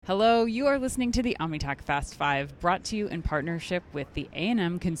Hello, you are listening to the OmniTalk Fast 5, brought to you in partnership with the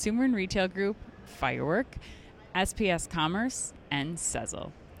A&M Consumer and Retail Group, Firework, SPS Commerce, and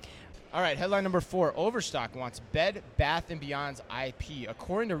Sezzle. All right, headline number 4. Overstock wants Bed Bath & Beyond's IP.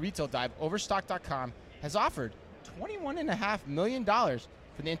 According to Retail Dive, Overstock.com has offered $21.5 million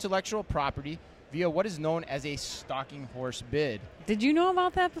for the intellectual property via what is known as a stalking horse bid. Did you know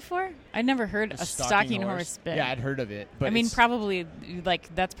about that before? I'd never heard a stalking horse bid. Yeah, I'd heard of it. But probably,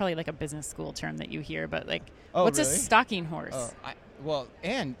 that's probably like a business school term that you hear, but what's really? A stalking horse?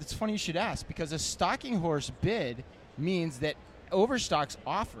 And it's funny you should ask, because a stalking horse bid means that Overstock's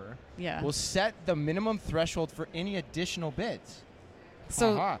offer will set the minimum threshold for any additional bids.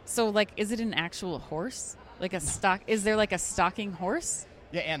 So is it an actual horse? Like a stock? Is there like a stalking horse?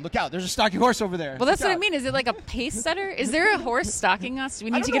 Yeah, and look out. There's a stalking horse over there. Well, that's what I mean. Is it like a pace setter? Is there a horse stalking us? Do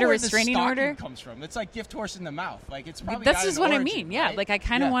we need to get a restraining order? Comes from. It's like gift horse in the mouth. Like it's probably That's just what origin, I mean. Yeah, right? I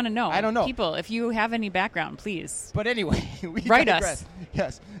kind of want to know. I don't know. People, if you have any background, please. But anyway, we write digress. us.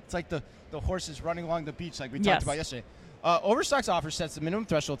 Yes, it's like the horses running along the beach like we talked about yesterday. Overstock's offer sets the minimum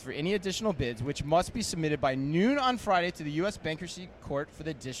threshold for any additional bids, which must be submitted by noon on Friday to the U.S. Bankruptcy Court for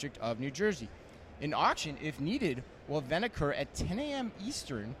the District of New Jersey. An auction, if needed, will then occur at 10 a.m.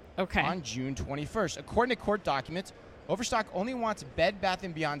 Eastern on June 21st. According to court documents, Overstock only wants Bed Bath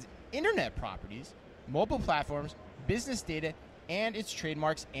 & Beyond's internet properties, mobile platforms, business data, and its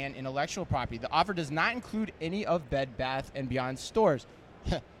trademarks and intellectual property. The offer does not include any of Bed Bath & Beyond's stores.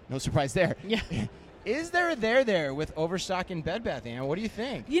 No surprise there. Yeah. Is there a there with Overstock and Bed Bath, Anna? What do you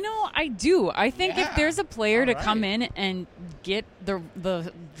think? I do. I think if there's a player to come in and get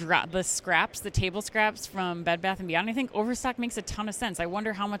the scraps, the table scraps from Bed Bath & Beyond, I think Overstock makes a ton of sense. I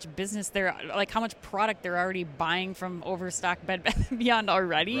wonder how much how much product they're already buying from Overstock, Bed Bath & Beyond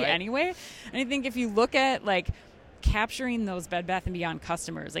already anyway. And I think if you look at capturing those Bed Bath & Beyond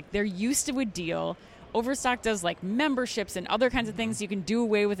customers, they're used to a deal. Overstock does memberships and other kinds of things. You can do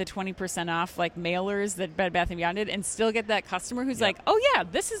away with the 20% off mailers that Bed Bath & Beyond did and still get that customer who's oh yeah,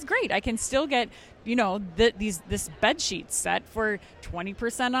 this is great. I can still get, this bed sheet set for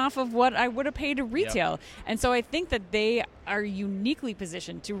 20% off of what I would have paid at retail. Yep. And so I think that they are uniquely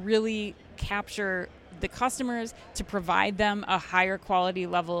positioned to really capture the customers, to provide them a higher quality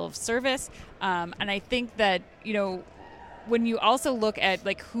level of service. And I think that, when you also look at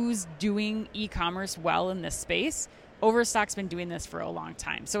who's doing e-commerce well in this space, Overstock's been doing this for a long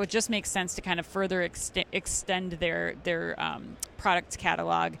time. So it just makes sense to kind of further extend their product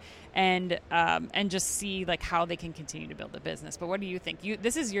catalog and just see how they can continue to build the business. But what do you think?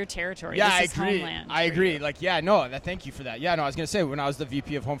 This is your territory. Yeah, this is homeland. I agree. Thank you for that. Yeah, no, I was going to say, when I was the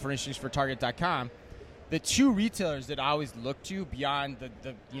VP of Home Furnishings for Target.com, the two retailers that I always look to beyond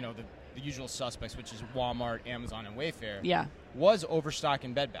the usual suspects, which is Walmart, Amazon, and Wayfair, was Overstock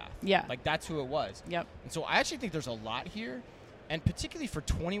and Bed Bath. Yeah. That's who it was. Yep. And so I actually think there's a lot here, and particularly for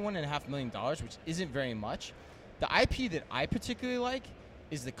 $21.5 million, which isn't very much, the IP that I particularly like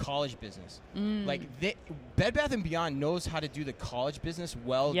is the college business. Bed Bath & Beyond knows how to do the college business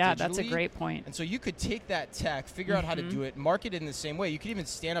well digitally. That's a great point. And so you could take that tech, figure out how to do it, market it in the same way. You could even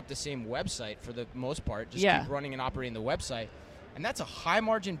stand up the same website for the most part, just keep running and operating the website. And that's a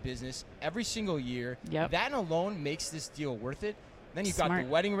high-margin business every single year. Yep. That alone makes this deal worth it. Then you've got the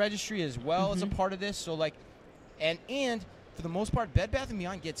wedding registry as well as a part of this. So, and for the most part, Bed Bath &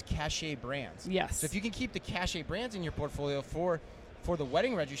 Beyond gets cachet brands. Yes. So if you can keep the cachet brands in your portfolio for the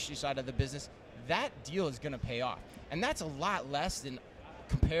wedding registry side of the business, that deal is going to pay off. And that's a lot less than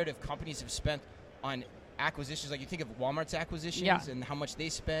comparative companies have spent on acquisitions. You think of Walmart's acquisitions and how much they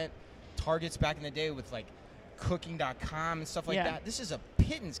spent. Target's back in the day with Cooking.com and stuff like that. This is a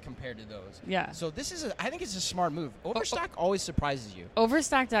pittance compared to those. Yeah. So I think it's a smart move. Overstock always surprises you.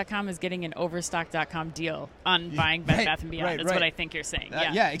 Overstock.com is getting an Overstock.com deal on buying Bed Bath & Beyond. That's what I think you're saying.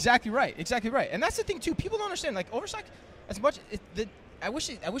 Yeah, exactly right. Exactly right. And that's the thing too. People don't understand. Overstock, as much I wish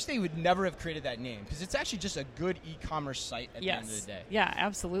they would never have created that name, because it's actually just a good e-commerce site at the end of the day. Yeah,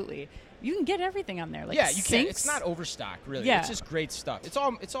 absolutely. You can get everything on there. You can. It's not Overstock, really. Yeah. It's just great stuff. It's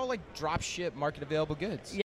all drop ship, market available goods.